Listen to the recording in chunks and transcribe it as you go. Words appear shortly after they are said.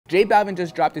J Balvin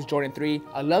just dropped his Jordan 3.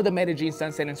 I love the Medellin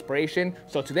sunset inspiration,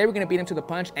 so today we're going to beat him to the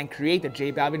punch and create the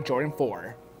J Balvin Jordan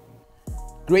 4.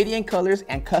 Gradient colors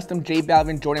and custom J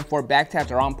Balvin Jordan 4 back tabs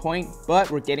are on point,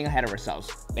 but we're getting ahead of ourselves.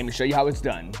 Let me show you how it's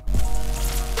done.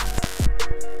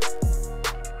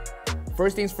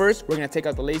 First things first, we're going to take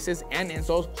out the laces and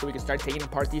insoles so we can start taking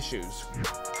apart these shoes.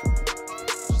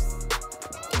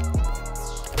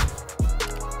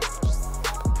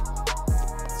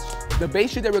 The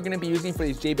base shoe that we're going to be using for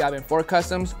these J Balvin 4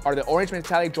 customs are the orange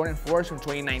metallic Jordan 4s from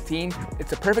 2019.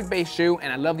 It's a perfect base shoe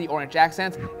and I love the orange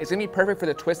accents. It's going to be perfect for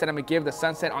the twist that I'm going to give the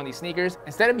sunset on these sneakers.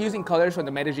 Instead of using colors from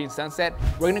the Medellin sunset,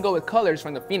 we're going to go with colors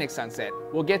from the Phoenix sunset.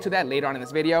 We'll get to that later on in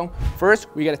this video. First,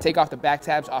 we got to take off the back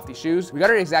tabs off these shoes. We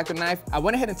got our X-Acto knife. I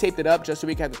went ahead and taped it up just so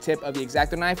we can have the tip of the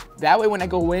X-Acto knife. That way when I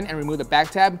go in and remove the back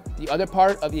tab, the other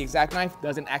part of the X-Acto knife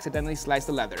doesn't accidentally slice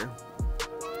the leather.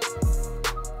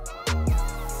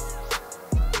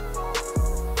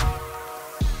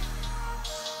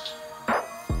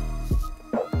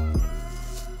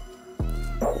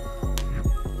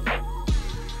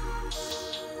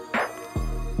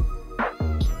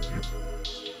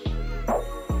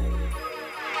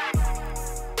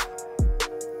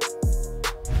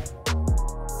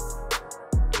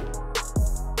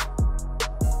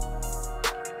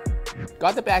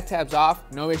 Got the back tabs off,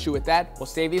 no issue with that. We'll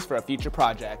save these for a future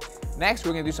project. Next,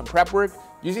 we're gonna do some prep work.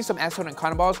 Using some acetone and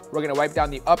cotton balls, we're gonna wipe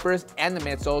down the uppers and the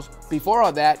midsoles. Before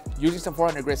all that, using some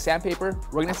 400 grit sandpaper,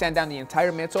 we're gonna sand down the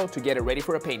entire midsole to get it ready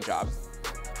for a paint job.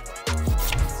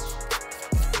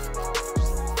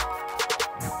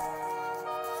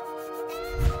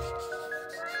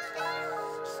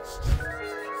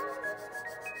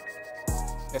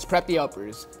 Let's prep the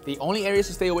uppers. The only areas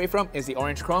to stay away from is the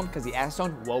orange chrome because the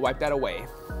acetone will wipe that away.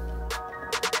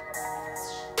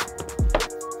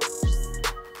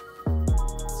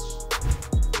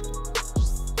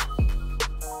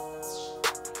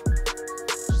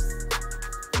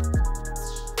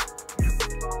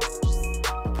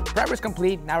 Prep is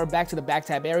complete. Now we're back to the back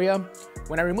tab area.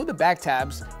 When I removed the back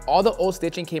tabs, all the old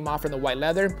stitching came off from the white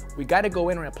leather. We got to go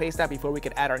in and replace that before we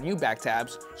could add our new back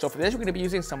tabs. So for this, we're going to be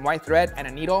using some white thread and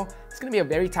a needle. It's going to be a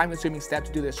very time-consuming step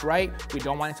to do this right. We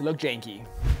don't want it to look janky.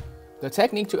 The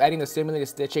technique to adding the simulated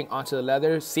stitching onto the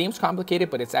leather seems complicated,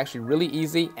 but it's actually really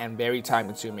easy and very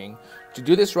time-consuming. To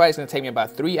do this right, it's going to take me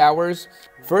about 3 hours.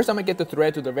 First, I'm going to get the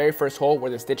thread to the very first hole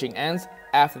where the stitching ends.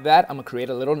 After that, I'm going to create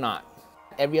a little knot.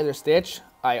 Every other stitch,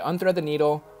 I unthread the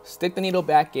needle, stick the needle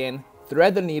back in,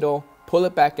 thread the needle, pull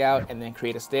it back out, and then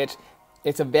create a stitch.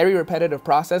 It's a very repetitive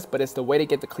process, but it's the way to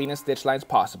get the cleanest stitch lines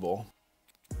possible.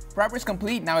 Prep is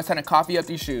complete. Now it's time to coffee up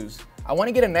these shoes. I want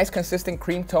to get a nice consistent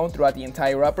cream tone throughout the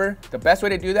entire upper. The best way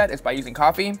to do that is by using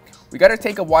coffee. We got to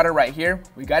take a water right here.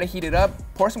 We got to heat it up,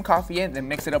 pour some coffee in, then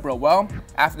mix it up real well.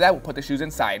 After that, we'll put the shoes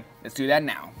inside. Let's do that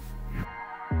now.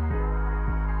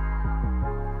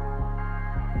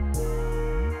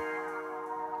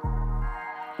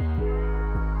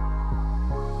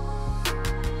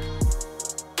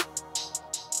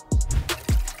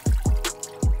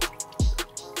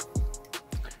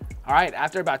 All right,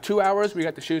 after about 2 hours, we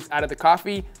got the shoes out of the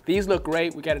coffee. These look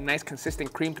great. We got a nice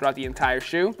consistent cream throughout the entire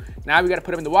shoe. Now we got to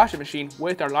put them in the washing machine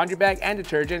with our laundry bag and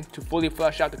detergent to fully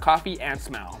flush out the coffee and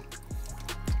smell.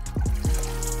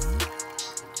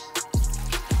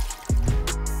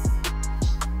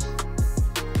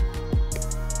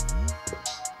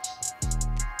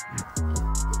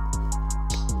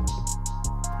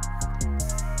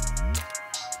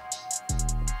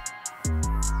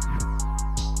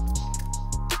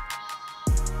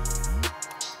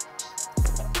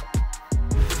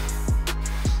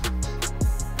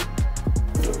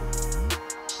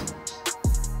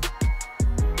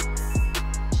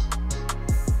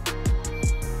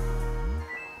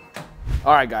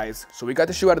 All right guys, so we got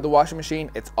the shoe out of the washing machine.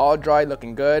 It's all dry,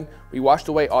 looking good. We washed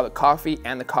away all the coffee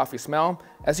and the coffee smell.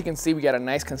 As you can see, we got a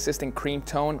nice consistent cream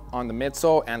tone on the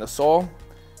midsole and the sole.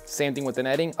 Same thing with the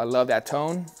netting. I love that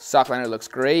tone. Sock liner looks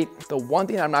great. The one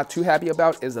thing I'm not too happy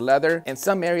about is the leather. In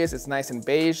some areas, it's nice and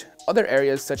beige. Other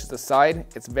areas, such as the side,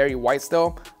 it's very white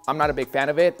still. I'm not a big fan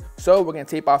of it. So we're gonna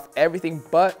tape off everything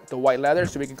but the white leather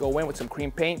so we can go in with some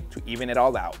cream paint to even it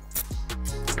all out.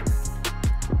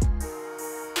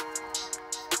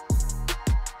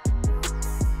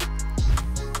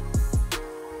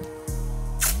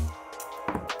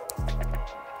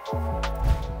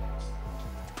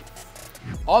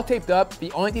 All taped up,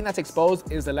 the only thing that's exposed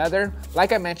is the leather.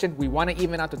 Like I mentioned, we want to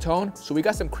even out the tone, so we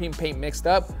got some cream paint mixed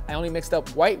up. I only mixed up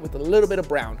white with a little bit of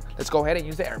brown. Let's go ahead and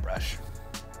use the airbrush.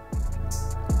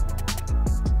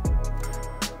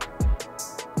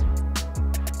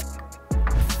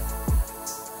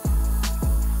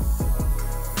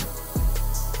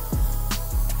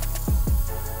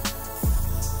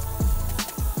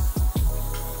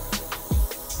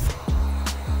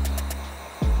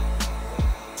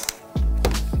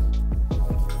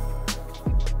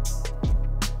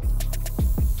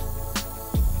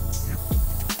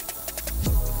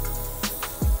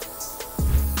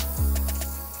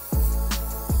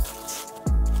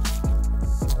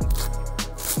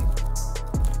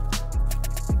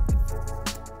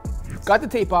 Got the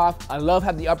tape off. I love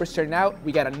how the uppers turned out.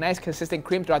 We got a nice consistent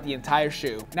cream throughout the entire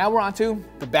shoe. Now we're on to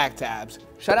the back tabs.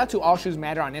 Shout out to All Shoes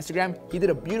Matter on Instagram. He did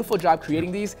a beautiful job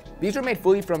creating these. These were made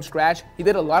fully from scratch. He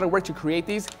did a lot of work to create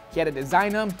these. He had to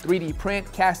design them, 3D print,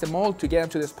 cast and mold to get them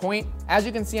to this point. As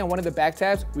you can see on one of the back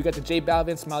tabs, we got the J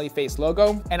Balvin smiley face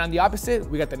logo. And on the opposite,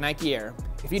 we got the Nike Air.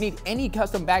 If you need any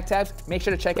custom back tabs, make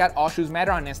sure to check out All Shoes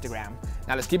Matter on Instagram.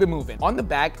 Now let's keep it moving. On the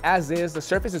back, as is, the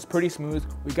surface is pretty smooth.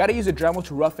 We gotta use a Dremel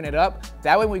to roughen it up.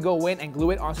 That way when we go in and glue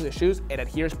it onto the shoes, it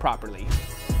adheres properly.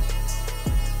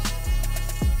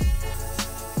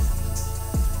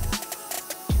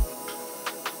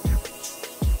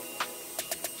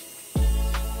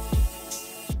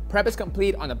 Prep is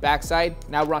complete on the back side.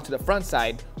 Now we're on to the front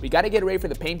side. We gotta get ready for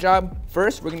the paint job.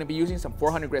 First, we're gonna be using some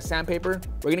 400 grit sandpaper.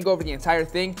 We're gonna go over the entire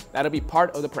thing. That'll be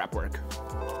part of the prep work.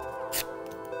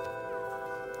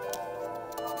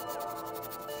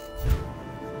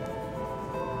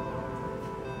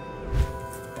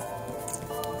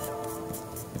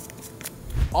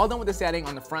 All done with the sanding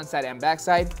on the front side and back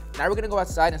side. Now we're gonna go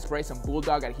outside and spray some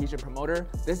Bulldog adhesion promoter.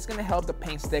 This is gonna help the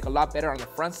paint stick a lot better on the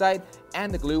front side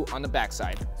and the glue on the back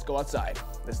side. Let's go outside.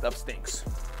 This stuff stinks.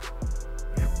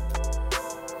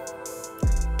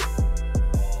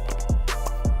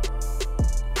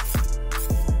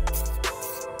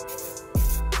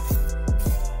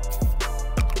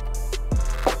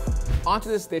 Onto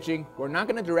the stitching. We're not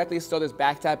gonna directly sew this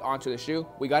back tab onto the shoe.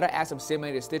 We gotta add some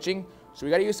simulated stitching. So we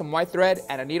gotta use some white thread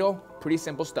and a needle. Pretty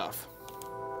simple stuff.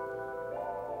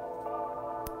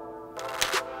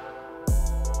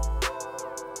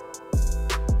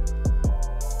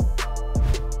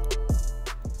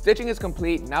 Stitching is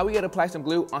complete. Now we gotta apply some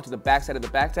glue onto the back side of the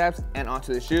back tabs and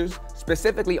onto the shoes,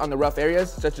 specifically on the rough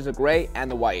areas such as the gray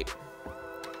and the white.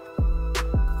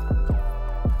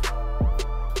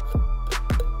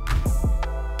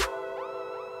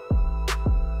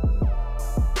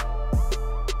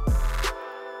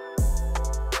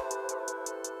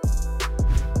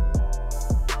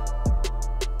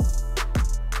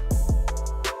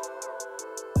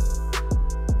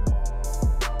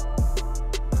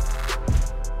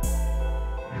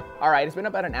 Alright, it's been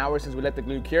about an hour since we let the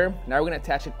glue cure. Now we're gonna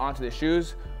attach it onto the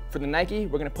shoes. For the Nike,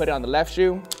 we're gonna put it on the left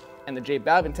shoe, and the J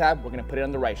Balvin tab, we're gonna put it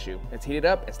on the right shoe. Let's heat it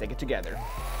up and stick it together.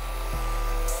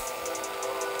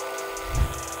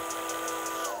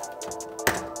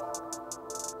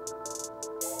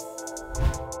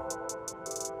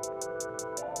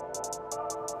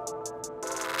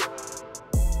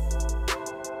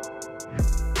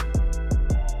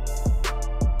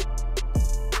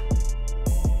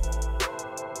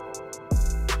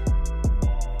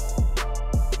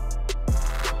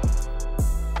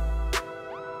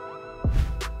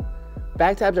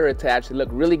 Back tabs are attached, they look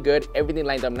really good, everything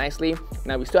lined up nicely.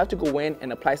 Now we still have to go in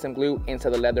and apply some glue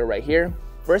into the leather right here.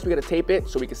 First we gotta tape it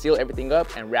so we can seal everything up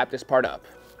and wrap this part up.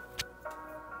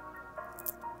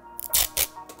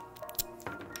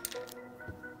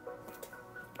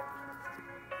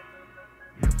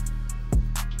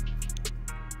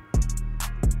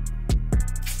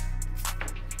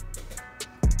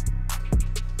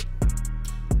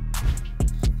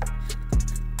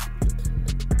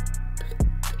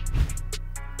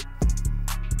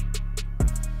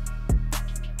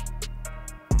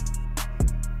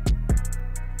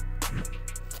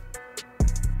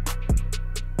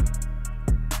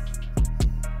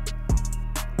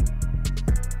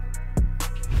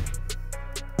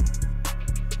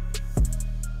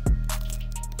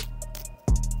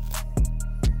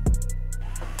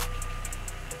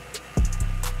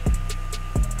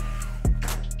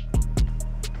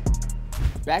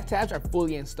 Back tabs are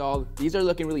fully installed. These are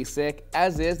looking really sick.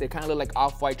 As is, they kind of look like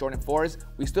off-white Jordan 4s.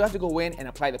 We still have to go in and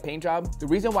apply the paint job. The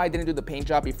reason why I didn't do the paint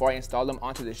job before I installed them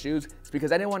onto the shoes is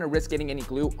because I didn't want to risk getting any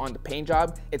glue on the paint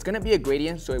job. It's going to be a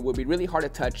gradient, so it will be really hard to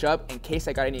touch up in case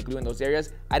I got any glue in those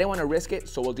areas. I didn't want to risk it,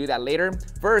 so we'll do that later.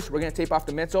 First, we're going to tape off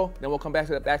the midsole, then we'll come back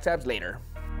to the back tabs later.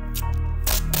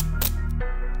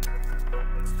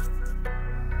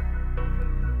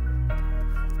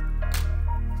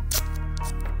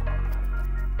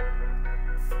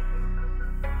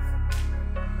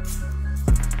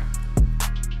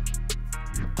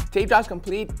 Tape job's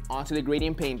complete, onto the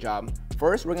gradient paint job.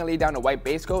 First, we're gonna lay down a white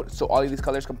base coat so all of these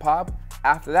colors can pop.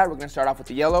 After that, we're gonna start off with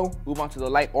the yellow, move on to the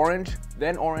light orange,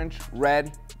 then orange,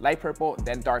 red, light purple,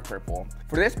 then dark purple.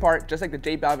 For this part, just like the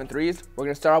J Balvin 3s, we're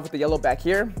gonna start off with the yellow back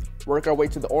here, work our way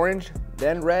to the orange,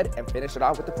 then red, and finish it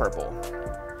off with the purple.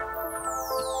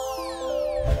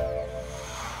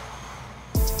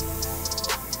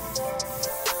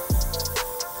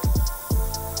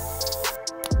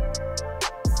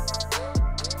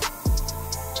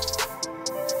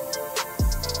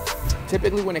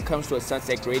 Typically when it comes to a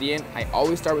sunset gradient, I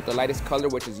always start with the lightest color,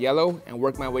 which is yellow, and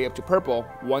work my way up to purple,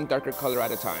 one darker color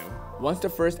at a time. Once the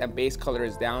first and base color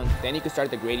is down, then you can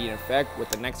start the gradient effect, with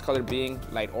the next color being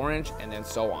light orange, and then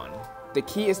so on. The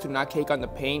key is to not cake on the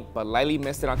paint, but lightly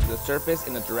mist it onto the surface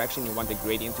in the direction you want the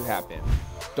gradient to happen.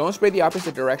 Don't spray the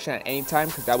opposite direction at any time,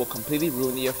 because that will completely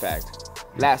ruin the effect.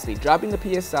 Lastly, dropping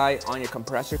the PSI on your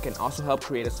compressor can also help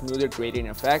create a smoother gradient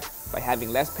effect by having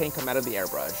less paint come out of the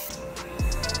airbrush.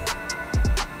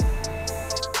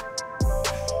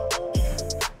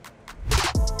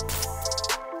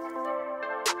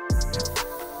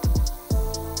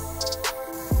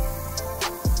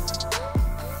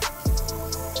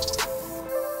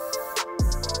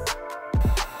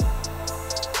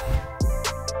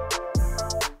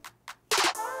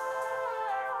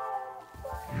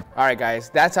 Alright guys,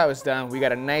 that's how it's done. We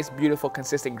got a nice, beautiful,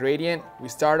 consistent gradient. We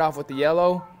started off with the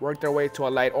yellow, worked our way to a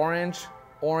light orange,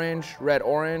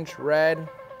 red,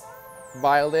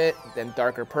 violet, then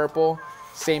darker purple.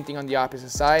 Same thing on the opposite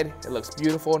side. It looks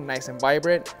beautiful, nice and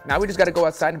vibrant. Now we just gotta go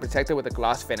outside and protect it with a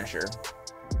gloss finisher.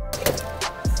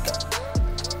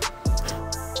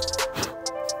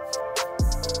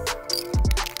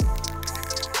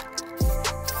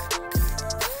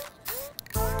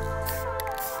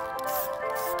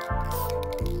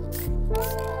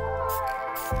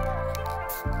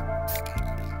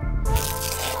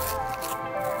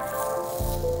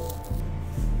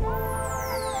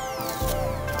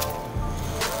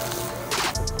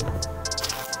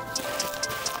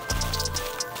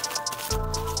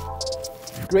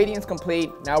 Gradient's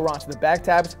complete, now we're on to the back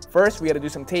tabs. First, we gotta do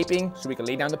some taping so we can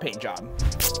lay down the paint job.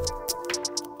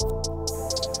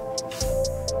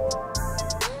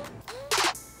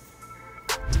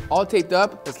 All taped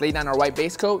up, let's lay down our white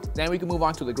base coat, then we can move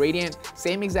on to the gradient.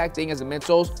 Same exact thing as the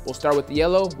midsoles. We'll start with the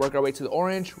yellow, work our way to the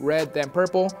orange, red, then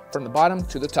purple, from the bottom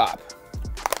to the top.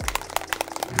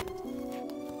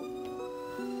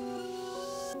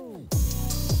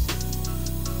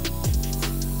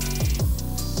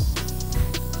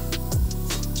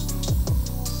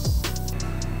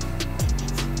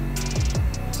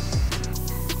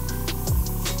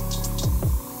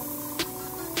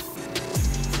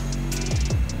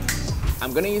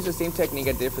 I'm gonna use the same technique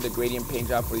I did for the gradient paint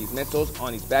job for these midsoles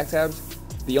on these back tabs.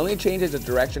 The only change is the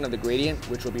direction of the gradient,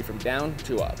 which will be from down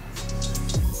to up.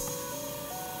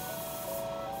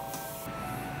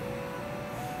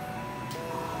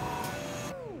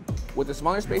 With a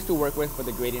smaller space to work with for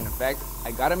the gradient effect,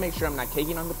 I gotta make sure I'm not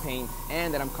caking on the paint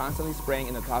and that I'm constantly spraying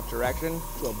in the top direction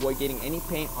to avoid getting any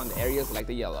paint on the areas like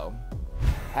the yellow.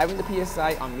 Having the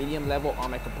PSI on medium level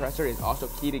on my compressor is also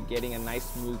key to getting a nice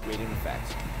smooth gradient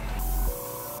effect.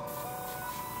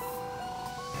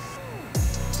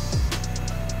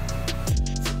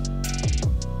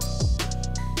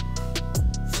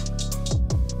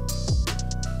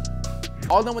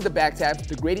 All done with the back tabs,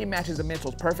 the gradient matches the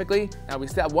midsoles perfectly. Now we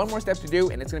still have one more step to do,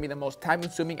 and it's gonna be the most time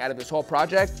consuming out of this whole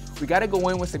project. We gotta go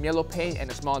in with some yellow paint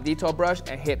and a small detail brush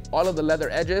and hit all of the leather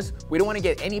edges. We don't wanna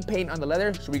get any paint on the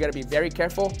leather, so we gotta be very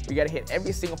careful. We gotta hit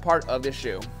every single part of this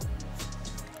shoe.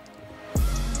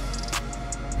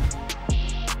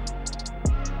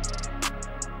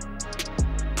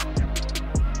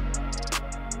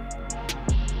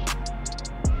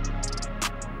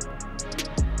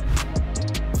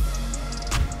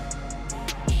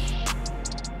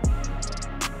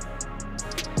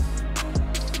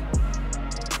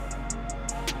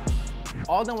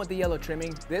 All done with the yellow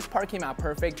trimming. This part came out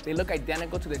perfect. They look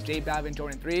identical to the J Balvin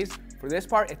Jordan 3s. For this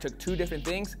part, it took two different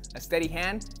things, a steady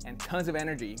hand and tons of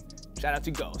energy. Shout out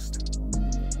to Ghost.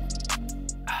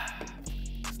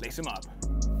 Let's lace him up.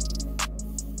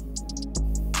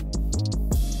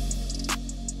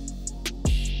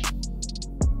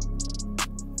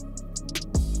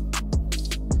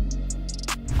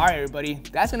 Alright everybody,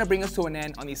 that's gonna bring us to an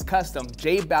end on these custom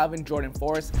J Balvin Jordan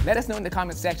 4s. Let us know in the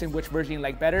comment section which version you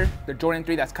like better, the Jordan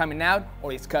 3 that's coming out or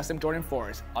these custom Jordan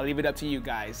 4s. I'll leave it up to you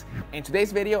guys. In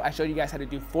today's video, I showed you guys how to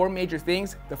do 4 major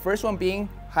things. The first one being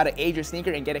how to age your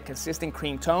sneaker and get a consistent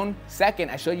cream tone.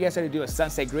 Second, I showed you guys how to do a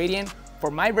sunset gradient. For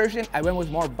my version, I went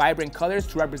with more vibrant colors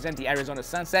to represent the Arizona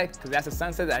sunset because that's a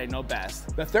sunset that I know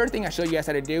best. The third thing I showed you guys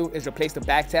how to do is replace the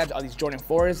back tabs on these Jordan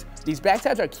 4s. These back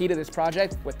tabs are key to this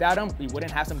project. Without them, we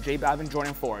wouldn't have some J Balvin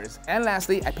Jordan 4s. And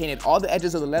lastly, I painted all the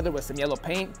edges of the leather with some yellow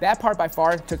paint. That part by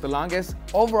far took the longest.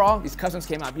 Overall, these customs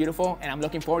came out beautiful and I'm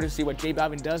looking forward to see what J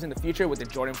Balvin does in the future with the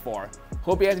Jordan 4.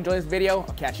 Hope you guys enjoyed this video.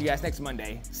 I'll catch you guys next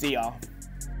Monday. See y'all.